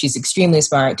smarts because she's extremely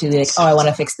smart to be like, oh, I want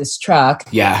to fix this truck.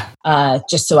 Yeah.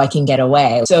 Just so I can get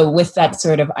away. So with that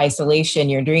sort of isolation,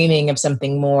 you're dreaming of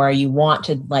something more. You want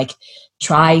to like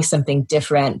try something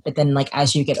different. But then like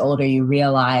as you get older, you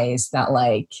realize that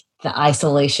like the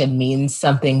isolation means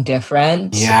something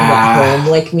different. Yeah. And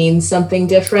the home means something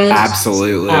different.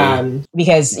 Absolutely.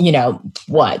 Because,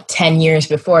 10 years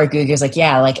before, Gugu's like,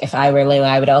 yeah, like if I were Layla,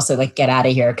 I would also like get out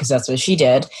of here because that's what she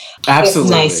did.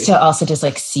 Absolutely. It's nice to also just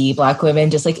like see Black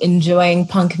women just like enjoying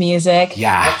punk music.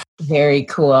 Yeah. That's very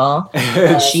cool.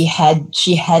 She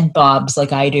head bobs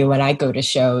like I do when I go to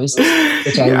shows,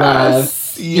 which I love.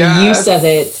 The use of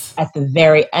it at the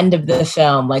very end of the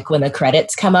film, like when the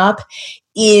credits come up,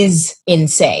 is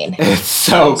insane. It's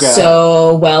so good.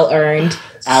 So well earned.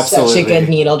 Absolutely. Such a good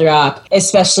needle drop,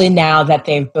 especially now that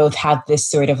they've both had this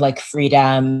sort of like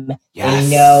freedom. Yes.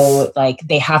 They know like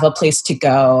they have a place to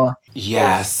go.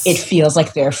 Yes. It feels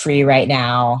like they're free right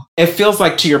now. It feels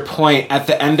like, to your point, at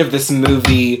the end of this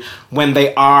movie, when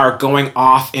they are going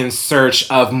off in search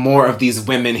of more of these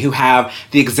women who have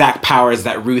the exact powers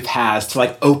that Ruth has to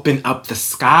like open up the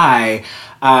sky,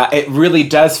 it really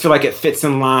does feel like it fits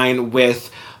in line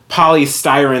with Polly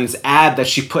Styron's ad that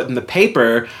she put in the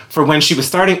paper for when she was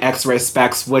starting X-Ray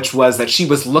Specs, which was that she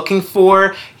was looking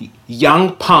for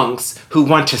young punks who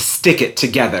want to stick it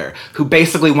together, who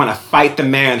basically want to fight the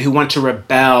man, who want to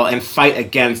rebel and fight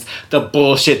against the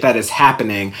bullshit that is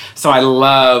happening. So I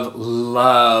love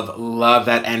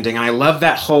that ending. And I love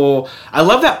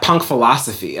that punk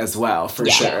philosophy as well, for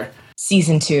sure.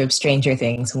 Season 2 of Stranger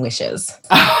Things wishes.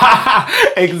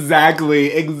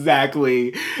 Exactly.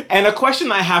 And a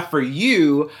question I have for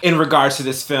you in regards to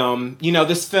this film,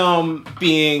 this film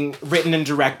being written and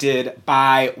directed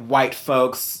by white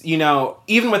folks,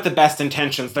 even with the best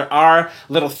intentions, there are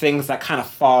little things that kind of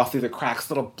fall through the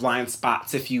cracks, little blind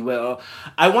spots, if you will.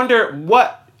 I wonder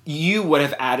what you would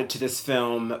have added to this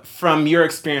film from your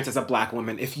experience as a Black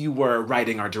woman if you were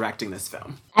writing or directing this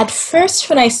film? At first,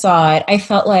 when I saw it, I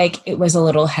felt like it was a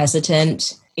little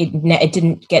hesitant. It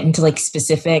didn't get into like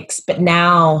specifics, but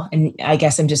now, and I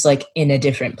guess I'm just like in a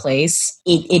different place.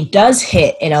 It does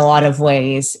hit in a lot of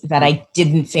ways that I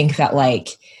didn't think that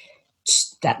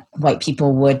that white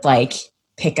people would like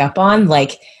pick up on,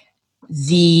 like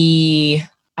the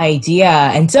idea.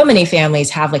 And so many families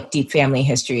have like deep family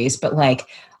histories, but like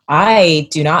I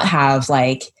do not have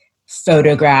like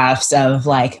photographs of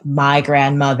like my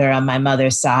grandmother on my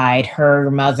mother's side, her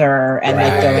mother, and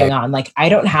like going on. Like I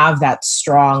don't have that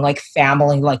strong like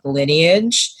family like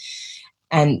lineage.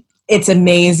 And it's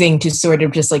amazing to sort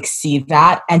of just like see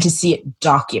that and to see it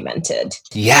documented.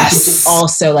 Yes. Which is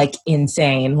also like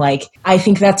insane. Like I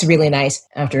think that's really nice.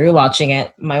 After rewatching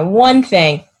it, my one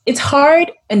thing, it's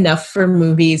hard enough for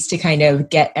movies to kind of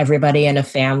get everybody in a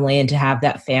family and to have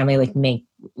that family like make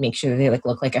sure they like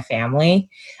look like a family.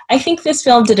 I think this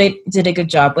film did a good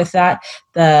job with that.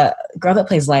 The girl that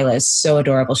plays Lila is so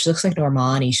adorable. She looks like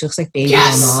Normani. She looks like baby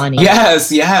Normani.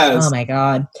 Yes. Oh my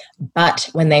God. But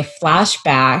when they flash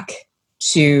back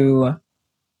to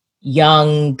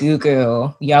young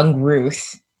Gugu, young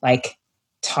Ruth, like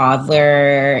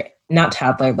not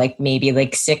toddler, like maybe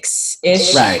like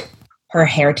 6-ish. Right. Her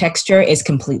hair texture is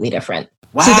completely different.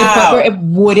 Wow. To the point where it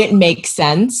wouldn't make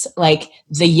sense. Like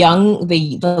the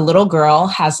little girl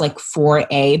has like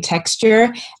 4A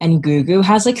texture and Gugu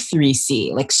has like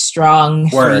 3C, like strong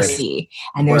 3C.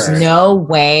 And there's no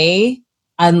way,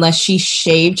 unless she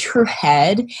shaved her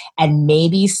head and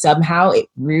maybe somehow it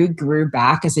grew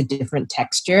back as a different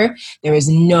texture, there is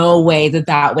no way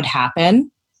that would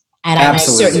happen. And I'm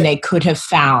certain they could have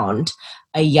found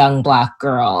a young Black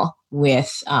girl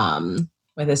with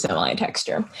a similar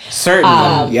texture.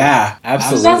 Certainly. Yeah,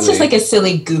 absolutely. So that's just like a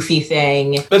silly, goofy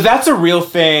thing. But that's a real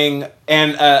thing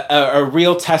and a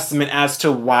real testament as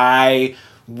to why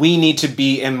we need to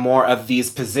be in more of these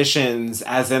positions,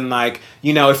 as in like,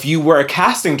 if you were a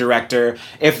casting director,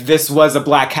 if this was a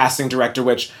Black casting director,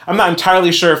 which I'm not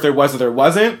entirely sure if there was or there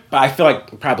wasn't, but I feel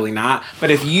like probably not.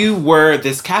 But if you were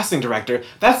this casting director,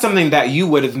 that's something that you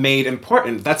would have made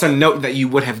important. That's a note that you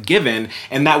would have given,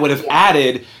 and that would have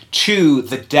added to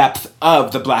the depth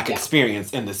of the Black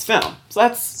experience in this film. So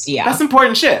that's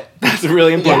important shit. That's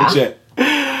really important shit.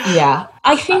 Yeah.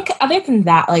 I think other than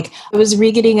that, like I was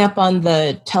reading up on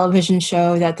the television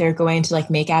show that they're going to like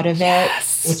make out of it,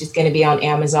 which is going to be on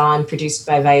Amazon, produced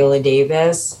by Viola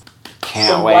Davis.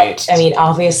 Can't wait.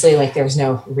 Obviously, like there's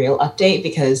no real update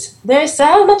because there's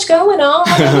so much going on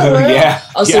in the world.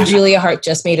 Also, Julia Hart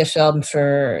just made a film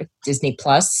for Disney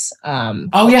Plus.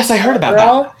 Oh yes, I heard about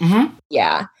that. Mm-hmm.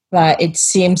 Yeah, but it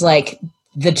seems like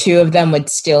the two of them would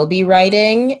still be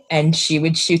writing and she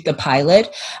would shoot the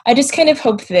pilot. I just kind of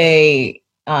hope they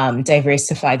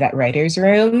diversify that writer's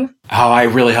room. Oh, I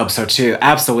really hope so too.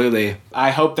 Absolutely.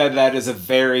 I hope that that is a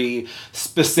very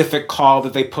specific call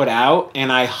that they put out.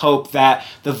 And I hope that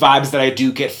the vibes that I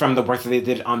do get from the work that they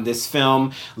did on this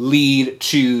film lead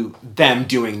to them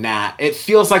doing that. It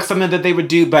feels like something that they would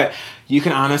do, but you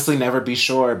can honestly never be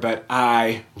sure. But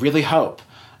I really hope.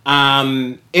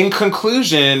 In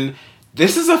conclusion,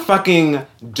 this is a fucking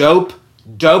dope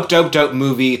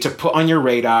movie to put on your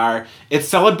radar. It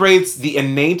celebrates the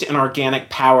innate and organic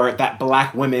power that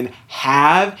Black women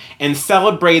have and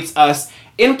celebrates us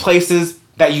in places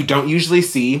that you don't usually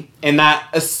see. And that,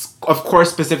 of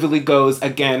course, specifically goes,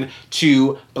 again,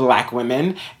 to Black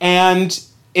women. And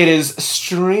it is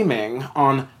streaming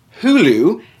on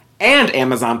Hulu and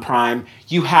Amazon Prime.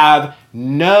 You have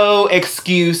no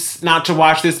excuse not to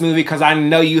watch this movie because I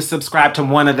know you subscribe to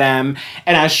one of them.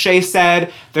 And as Shay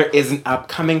said, there is an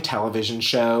upcoming television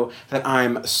show that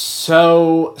I'm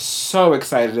so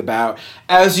excited about.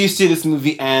 As you see this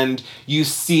movie end, you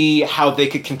see how they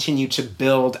could continue to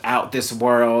build out this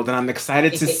world. And I'm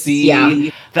excited to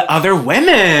see the other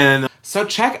women. So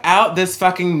check out this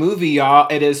fucking movie, y'all.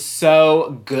 It is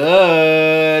so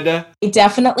good. I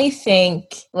definitely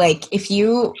think, like, if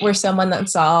you were someone that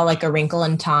saw, like, A Wrinkle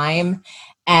in Time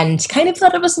and kind of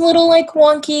thought it was a little, like,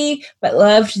 wonky, but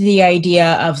loved the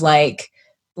idea of, like,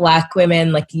 Black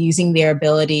women, like, using their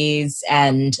abilities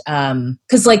and,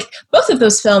 because, like, both of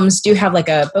these films have, like,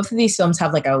 a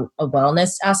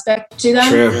wellness aspect to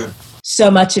them. True.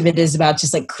 So much of it is about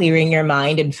just like clearing your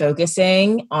mind and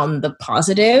focusing on the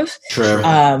positive. True.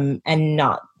 And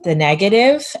not the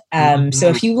negative. So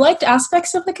if you liked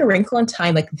aspects of like A Wrinkle in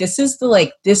Time, like this is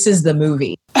the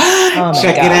movie. Oh my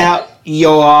Check God. it out,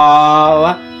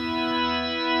 y'all.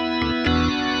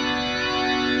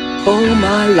 All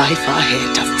my life I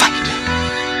had to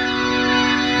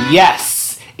fight.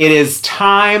 Yes, it is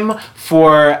time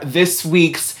for this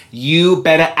week's You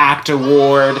Better Act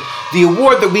Award, the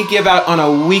award that we give out on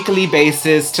a weekly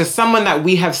basis to someone that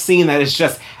we have seen that is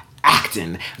just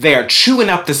acting. They are chewing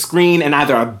up the screen in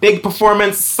either a big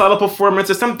performance, subtle performance,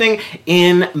 or something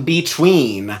in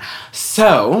between.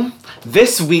 So,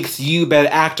 this week's You Better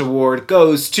Act Award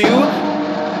goes to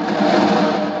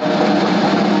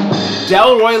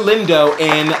Delroy Lindo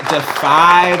in Da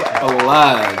 5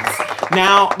 Bloods.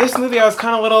 Now, this movie I was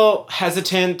kind of a little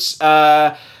hesitant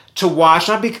to watch,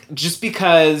 just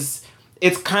because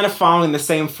it's kind of following the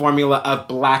same formula of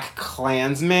Black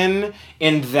Klansman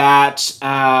in that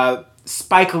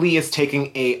Spike Lee is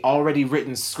taking a already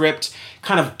written script,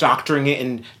 kind of doctoring it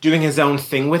and doing his own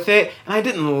thing with it. And I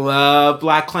didn't love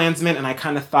Black Klansman, and I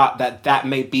kind of thought that that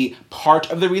may be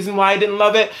part of the reason why I didn't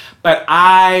love it. But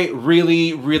I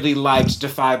really liked Da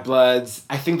 5 Bloods.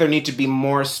 I think there need to be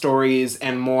more stories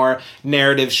and more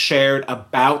narratives shared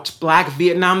about Black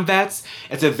Vietnam vets.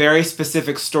 It's a very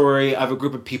specific story of a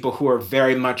group of people who are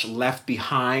very much left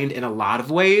behind in a lot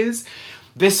of ways.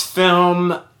 This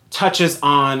film touches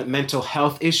on mental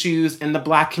health issues in the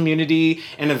Black community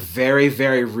in a very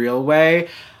real way.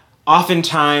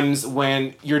 Oftentimes,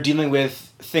 when you're dealing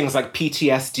with things like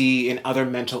PTSD and other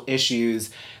mental issues,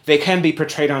 they can be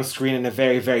portrayed on screen in a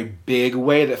very big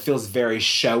way that feels very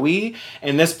showy.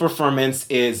 And this performance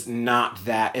is not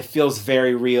that. It feels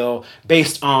very real,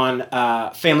 based on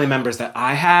family members that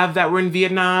I have that were in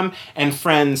Vietnam and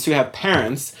friends who have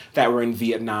parents that were in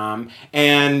Vietnam.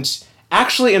 And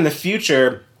actually, in the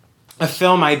future, a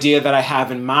film idea that I have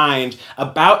in mind,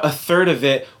 about a third of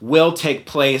it will take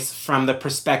place from the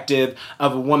perspective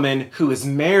of a woman who is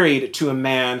married to a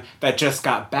man that just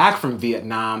got back from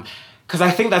Vietnam. Because I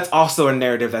think that's also a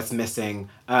narrative that's missing.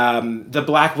 The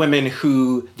Black women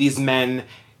who these men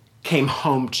came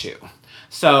home to.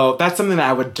 So that's something that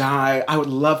I would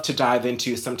love to dive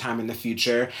into sometime in the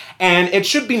future. And it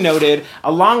should be noted,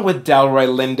 along with Delroy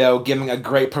Lindo giving a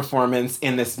great performance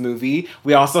in this movie,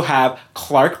 we also have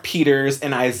Clark Peters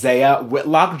and Isaiah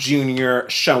Whitlock Jr.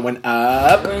 showing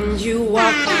up. When you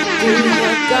walk through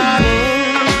the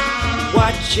garden,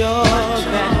 watch your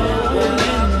back.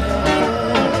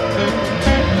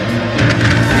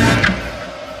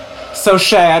 So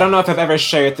Shay, I don't know if I've ever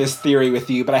shared this theory with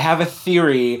you, but I have a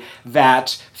theory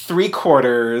that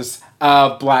 3/4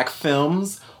 of Black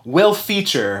films will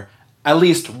feature at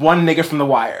least one nigga from The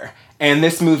Wire. And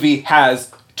this movie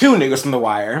has 2 niggas from The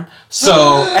Wire.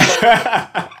 So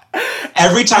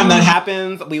every time that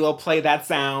happens, we will play that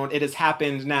sound. It has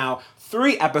happened now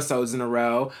 3 episodes in a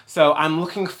row. So I'm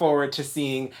looking forward to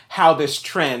seeing how this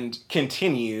trend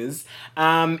continues.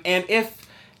 And if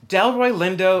Delroy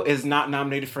Lindo is not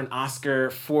nominated for an Oscar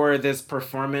for this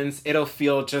performance, it'll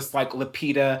feel just like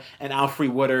Lupita and Alfre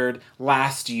Woodard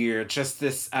last year. Just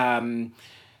this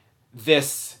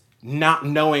this not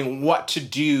knowing what to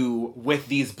do with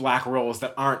these Black roles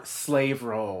that aren't slave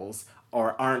roles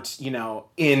or aren't, you know,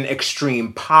 in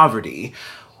extreme poverty.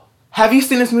 Have you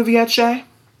seen this movie yet, Shay?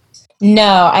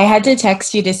 No, I had to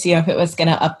text you to see if it was going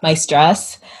to up my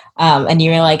stress. And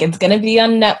you were like, it's going to be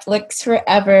on Netflix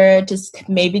forever. Just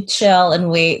maybe chill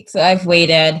and wait. So I've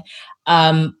waited.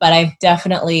 But I've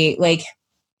definitely, like,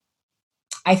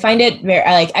 I find it very,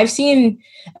 like, I've seen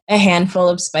a handful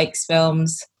of Spike's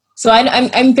films. So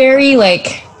I'm very,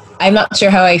 like, I'm not sure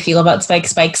how I feel about Spike.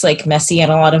 Spike's, like, messy in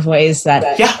a lot of ways that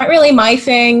aren't really my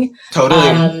thing.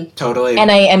 Totally.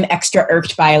 And I am extra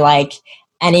irked by, like,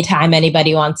 anytime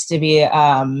anybody wants to be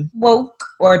woke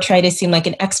or try to seem like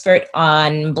an expert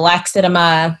on Black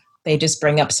cinema, they just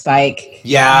bring up Spike.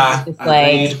 Yeah. It's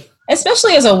like,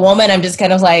 especially as a woman, I'm just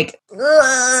kind of like,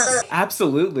 ugh.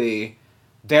 Absolutely.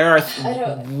 There are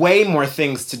way more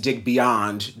things to dig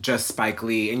beyond just Spike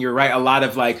Lee. And you're right, a lot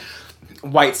of, like,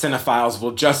 white cinephiles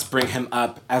will just bring him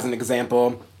up as an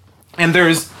example. And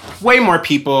there's way more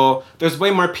people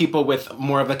with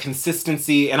more of a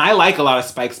consistency. And I like a lot of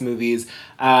Spike's movies,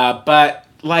 but,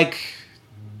 like,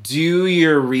 do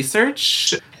your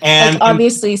research. And like,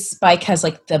 obviously Spike has,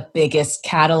 like, the biggest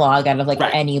catalog out of, like,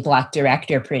 any Black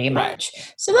director pretty much.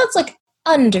 So that's, like,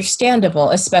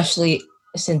 understandable, especially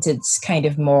since it's kind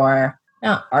of more,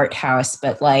 not art house,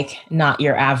 but, like, not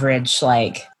your average,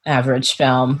 like, average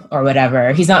film or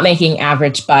whatever. He's not making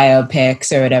average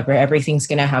biopics or whatever. Everything's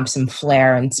going to have some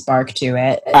flair and spark to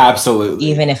it. Absolutely.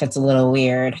 Even if it's a little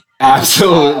weird.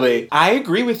 Absolutely. I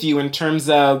agree with you in terms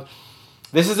of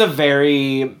this is a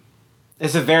very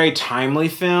timely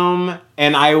film,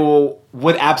 and I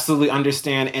would absolutely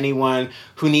understand anyone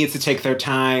who needs to take their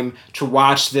time to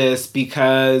watch this,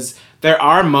 because there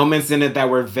are moments in it that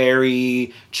were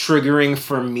very triggering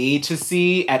for me to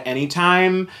see at any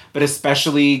time, but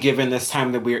especially given this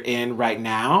time that we're in right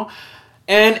now.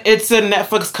 And it's a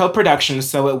Netflix co-production,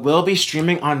 so it will be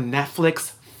streaming on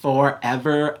Netflix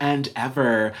forever and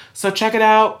ever. So check it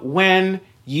out when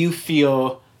you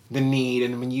feel the need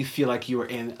and when you feel like you are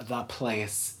in the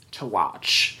place to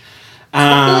watch.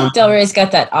 I feel like Del Rey's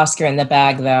got that Oscar in the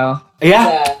bag, though.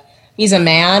 Yeah. He's a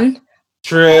man.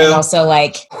 True. And also,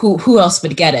 like, who else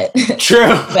would get it?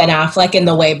 True. Ben Affleck in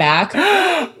The Way Back.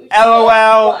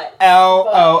 LOL.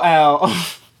 LOL.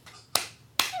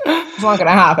 It's not gonna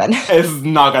happen. It's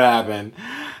not gonna happen.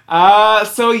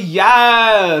 So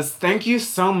yes, thank you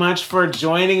so much for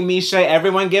joining me, Shay.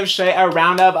 Everyone give Shay a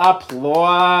round of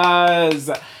applause.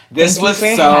 This was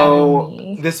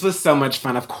so much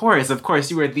fun. Of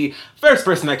course, you were the first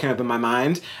person that came up in my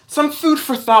mind. Some food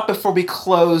for thought before we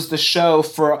close the show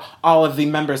for all of the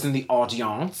members in the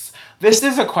audience. This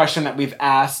is a question that we've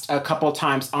asked a couple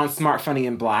times on Smart, Funny,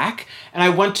 and Black, and I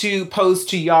want to pose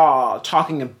to y'all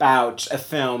talking about a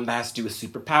film that has to do with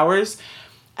superpowers.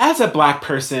 As a Black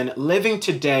person living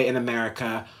today in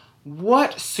America,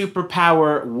 what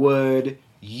superpower would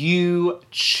you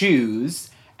choose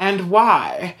and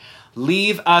why?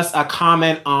 Leave us a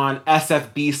comment on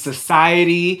SFB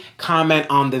Society, comment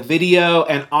on the video,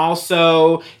 and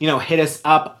also, hit us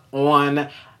up on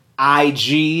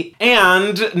IG.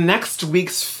 And next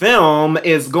week's film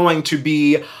is going to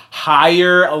be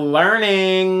Higher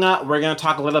Learning. We're going to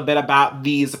talk a little bit about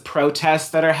these protests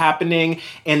that are happening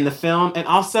in the film and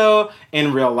also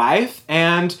in real life.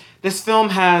 And this film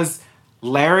has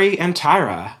Larry and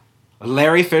Tyra.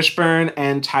 Larry Fishburne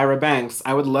and Tyra Banks.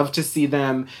 I would love to see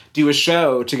them do a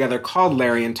show together called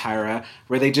Larry and Tyra,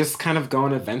 where they just kind of go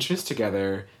on adventures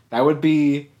together. That would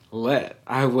be lit.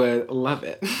 I would love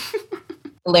it.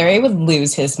 Larry would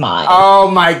lose his mind.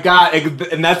 Oh my God.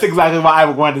 And that's exactly why I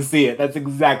would want to see it. That's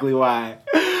exactly why.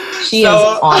 She is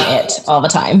on it all the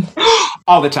time.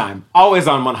 All the time. Always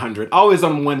on 100. Always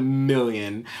on 1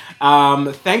 million.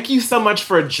 Thank you so much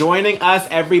for joining us,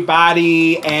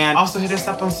 everybody. And also hit us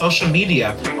up on social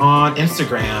media. On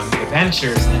Instagram,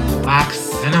 Adventures in Black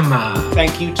Cinema.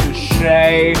 Thank you to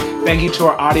Shay. Thank you to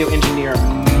our audio engineer,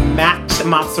 Matt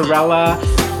Mozzarella.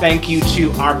 Thank you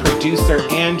to our producer,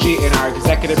 Angie, and our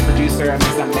executive producer,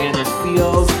 Ms. Amanda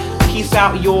Seals. Peace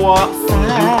out, y'all. See you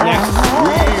next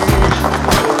week.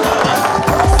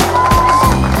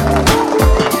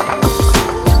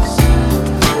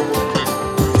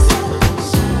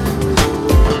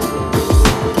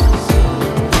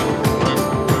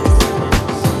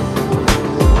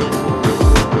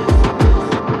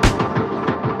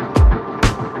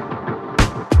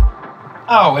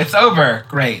 Oh, it's over.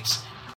 Great.